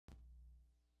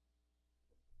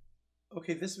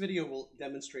Okay, this video will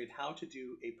demonstrate how to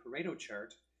do a Pareto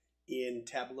chart in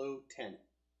Tableau 10.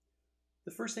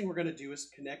 The first thing we're going to do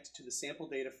is connect to the sample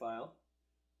data file,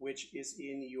 which is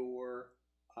in your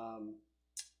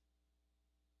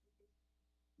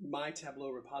My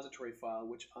Tableau repository file,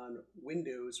 which on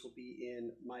Windows will be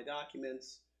in My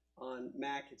Documents. On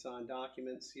Mac, it's on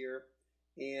Documents here.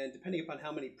 And depending upon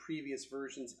how many previous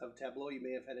versions of Tableau you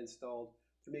may have had installed,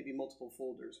 there may be multiple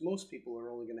folders. Most people are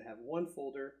only going to have one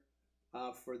folder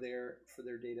for their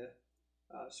data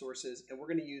sources, and we're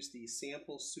going to use the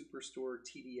Sample Superstore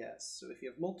TDS. So if you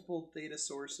have multiple data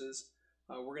sources,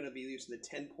 we're going to be using the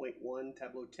 10.1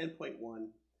 Tableau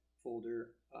 10.1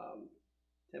 folder,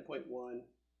 10.1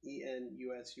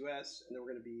 ENUSUS, and then we're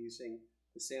going to be using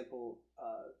the Sample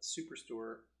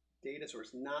Superstore data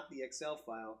source, not the Excel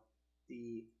file,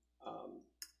 the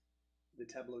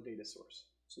Tableau data source.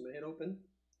 So I'm going to hit open.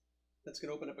 That's going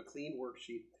to open up a clean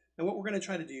worksheet. And what we're going to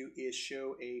try to do is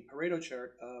show a Pareto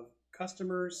chart of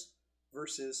customers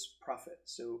versus profit.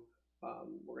 So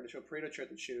we're going to show a Pareto chart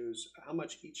that shows how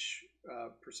much each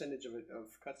percentage of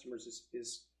customers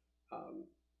is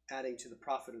adding to the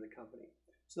profit of the company.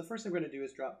 So the first thing we're going to do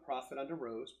is drop profit onto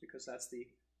rows, because that's the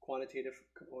quantitative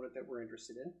component that we're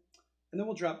interested in. And then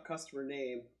we'll drop customer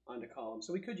name onto columns.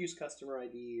 So we could use customer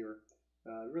ID or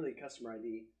really customer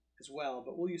ID as well,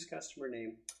 but we'll use customer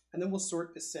name. And then we'll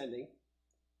sort descending,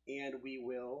 and we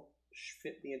will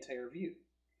fit the entire view.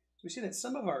 So we see that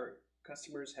some of our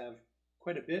customers have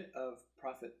quite a bit of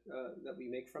profit that we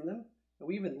make from them, and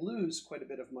we even lose quite a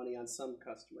bit of money on some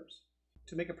customers.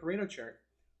 To make a Pareto chart,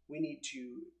 we need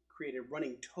to create a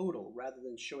running total rather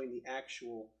than showing the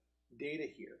actual data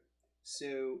here.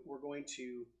 So we're going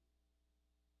to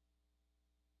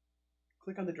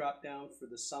click on the drop down for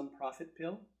the sum profit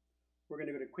pill. We're going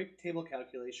to go to quick table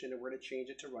calculation, and we're going to change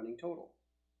it to running total.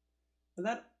 And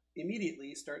that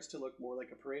immediately starts to look more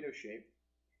like a Pareto shape,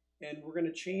 and we're going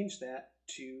to change that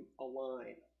to a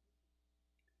line.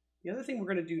 The other thing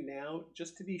we're going to do now,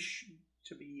 just to be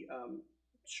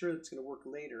sure it's going to work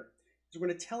later, is we're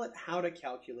going to tell it how to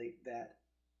calculate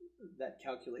that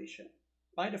calculation.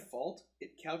 By default,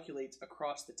 it calculates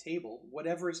across the table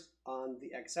whatever's on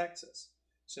the x-axis.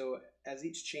 So as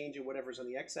each change in whatever's on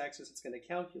the x-axis, it's going to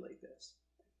calculate this.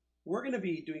 We're going to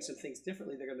be doing some things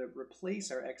differently. They're going to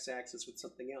replace our x-axis with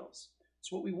something else.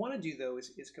 So what we want to do, though,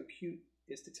 is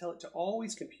to tell it to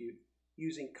always compute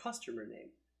using customer name,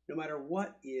 no matter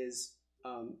what is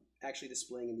actually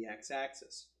displaying in the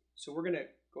x-axis. So we're going to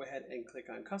go ahead and click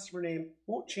on customer name.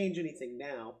 Won't change anything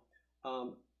now,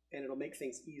 and it'll make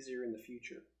things easier in the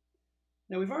future.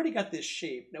 Now we've already got this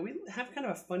shape. Now we have kind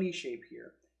of a funny shape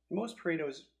here. Most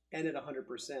Paretos end at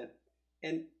 100%.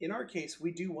 And in our case,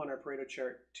 we do want our Pareto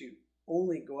chart to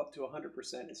only go up to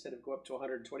 100% instead of go up to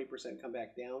 120%, come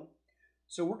back down.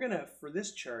 So we're going to, for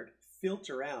this chart,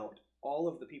 filter out all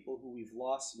of the people who we've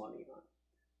lost money on.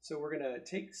 So we're going to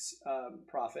take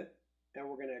profit, and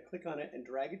we're going to click on it and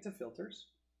drag it to filters.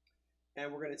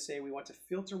 And we're going to say we want to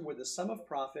filter where the sum of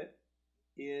profit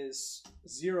is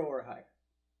 0 or higher.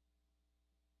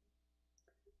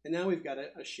 And now we've got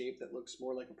a shape that looks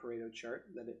more like a Pareto chart,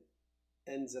 that it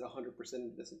ends at 100%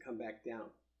 and doesn't come back down.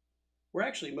 We're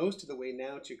actually most of the way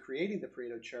now to creating the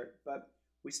Pareto chart, but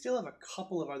we still have a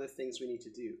couple of other things we need to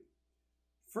do.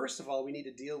 First of all, we need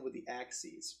to deal with the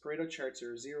axes. Pareto charts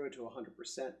are 0 to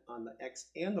 100% on the x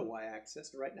and the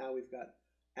y-axis. Right now we've got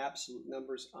absolute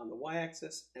numbers on the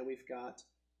y-axis, and we've got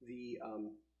the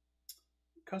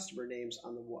customer names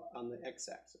on the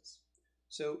x-axis.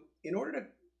 So in order to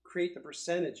create the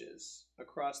percentages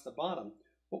across the bottom,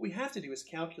 what we have to do is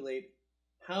calculate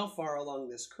how far along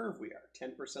this curve we are.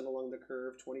 10% along the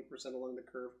curve, 20% along the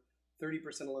curve,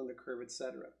 30% along the curve,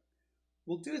 etc.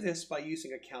 We'll do this by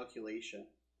using a calculation.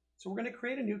 So we're going to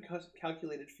create a new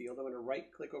calculated field. I'm going to right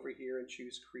click over here and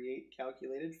choose Create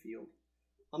Calculated Field.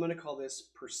 I'm going to call this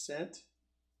percent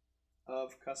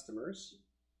of customers.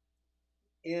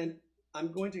 And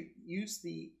I'm going to use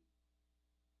the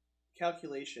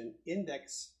calculation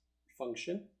index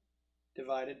function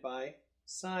divided by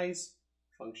size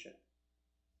function.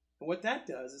 And what that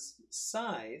does is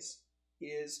size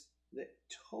is the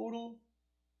total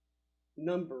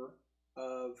number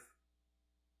of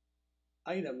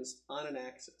items on an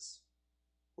axis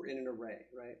or in an array,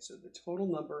 right? So the total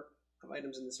number of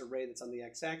items in this array that's on the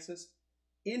x-axis.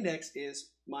 Index is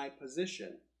my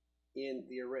position in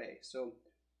the array. So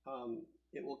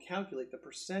it will calculate the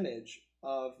percentage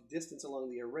of distance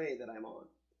along the array that I'm on.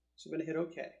 So I'm going to hit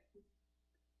OK.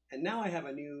 And now I have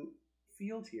a new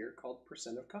field here called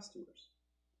percent of customers.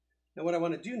 Now what I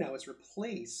want to do now is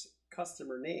replace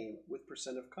customer name with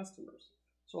percent of customers.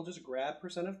 So I'll just grab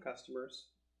percent of customers.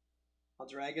 I'll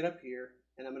drag it up here,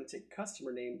 and I'm going to take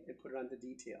customer name and put it onto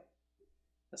detail.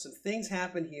 Now some things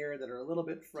happen here that are a little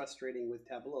bit frustrating with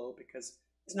Tableau because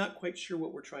it's not quite sure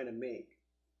what we're trying to make.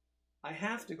 I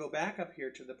have to go back up here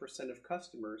to the percent of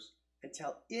customers and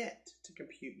tell it to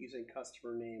compute using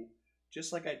customer name,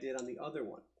 just like I did on the other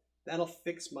one. That'll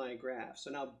fix my graph. So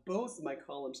now both my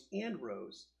columns and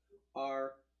rows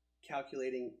are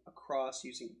calculating across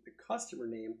using the customer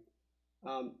name.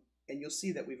 And you'll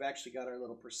see that we've actually got our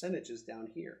little percentages down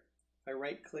here. If I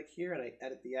right click here and I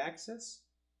edit the axis,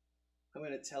 I'm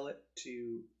going to tell it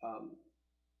to,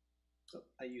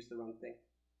 I used the wrong thing.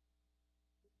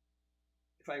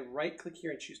 If I right click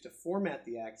here and choose to format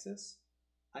the axis,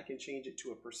 I can change it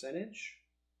to a percentage.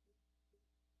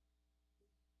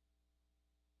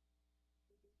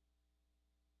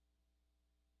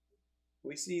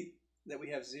 We see that we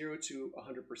have 0 to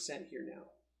 100% here now.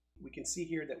 We can see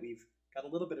here that we've got a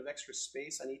little bit of extra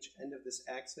space on each end of this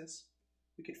axis.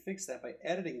 We can fix that by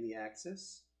editing the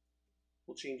axis.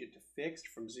 We'll change it to fixed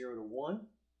from 0 to 1.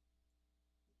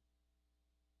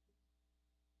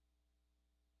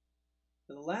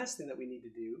 And the last thing that we need to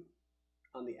do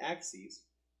on the axes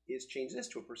is change this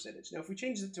to a percentage. Now if we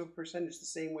change it to a percentage the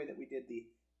same way that we did the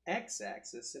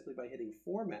x-axis, simply by hitting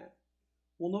format,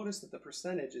 we'll notice that the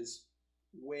percentage is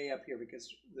way up here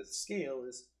because the scale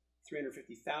is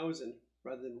 350,000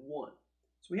 rather than 1.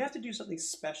 So we have to do something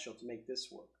special to make this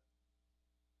work.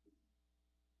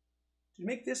 To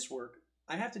make this work,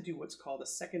 I have to do what's called a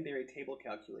secondary table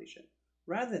calculation.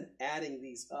 Rather than adding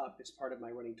these up as part of my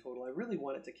running total, I really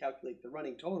want it to calculate the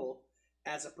running total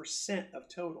as a percent of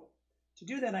total. To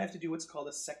do that, I have to do what's called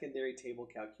a secondary table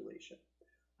calculation.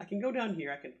 I can go down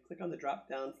here, I can click on the drop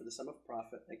down for the sum of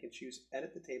profit, I can choose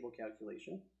edit the table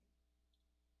calculation,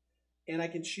 and I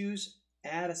can choose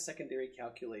add a secondary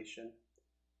calculation.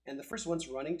 And the first one's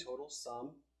running total sum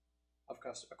of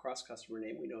across customer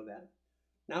name, we know that.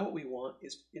 Now what we want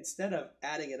is, instead of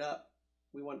adding it up,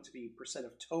 we want it to be percent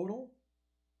of total.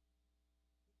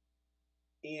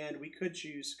 And we could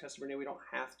choose customer name. We don't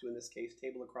have to in this case.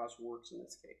 Table across works in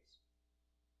this case.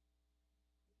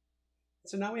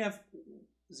 So now we have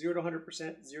 0 to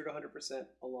 100%, 0 to 100%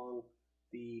 along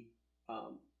the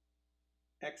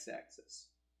x-axis.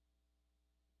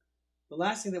 The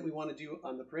last thing that we want to do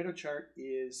on the Pareto chart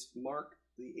is mark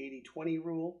the 80-20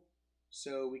 rule.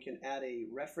 So we can add a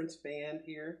reference band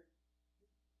here.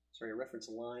 Sorry, a reference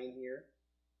line here.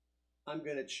 I'm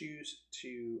going to choose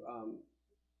to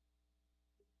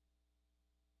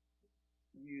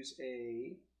use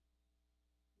a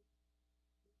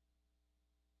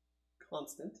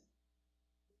constant.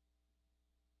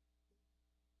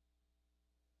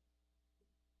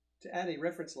 To add a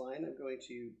reference line, I'm going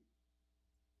to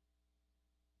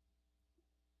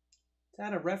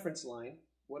add a reference line,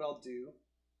 what I'll do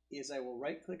is I will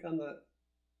right click on the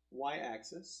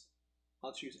y-axis.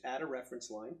 I'll choose add a reference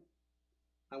line.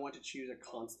 I want to choose a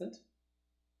constant.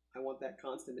 I want that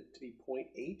constant to be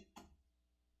 0.8.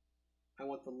 I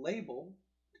want the label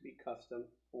to be custom.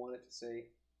 I want it to say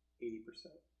 80%.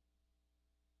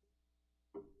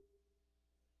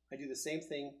 I do the same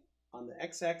thing on the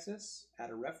x-axis, add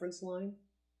a reference line,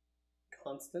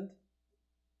 constant.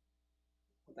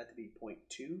 I want that to be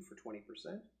 0.2 for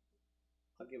 20%.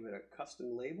 I'll give it a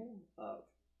custom label of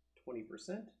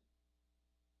 20%.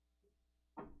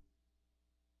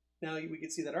 Now we can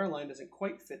see that our line doesn't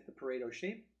quite fit the Pareto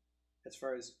shape as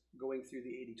far as going through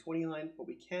the 80-20 line, but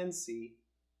we can see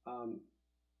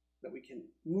that we can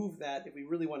move that. If we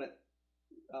really want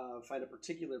to find a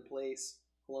particular place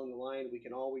along the line, we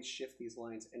can always shift these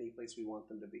lines any place we want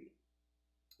them to be.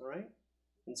 All right?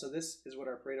 And so this is what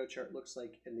our Pareto chart looks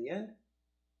like in the end.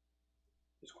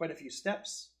 There's quite a few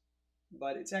steps,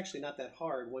 but it's actually not that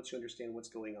hard once you understand what's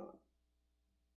going on.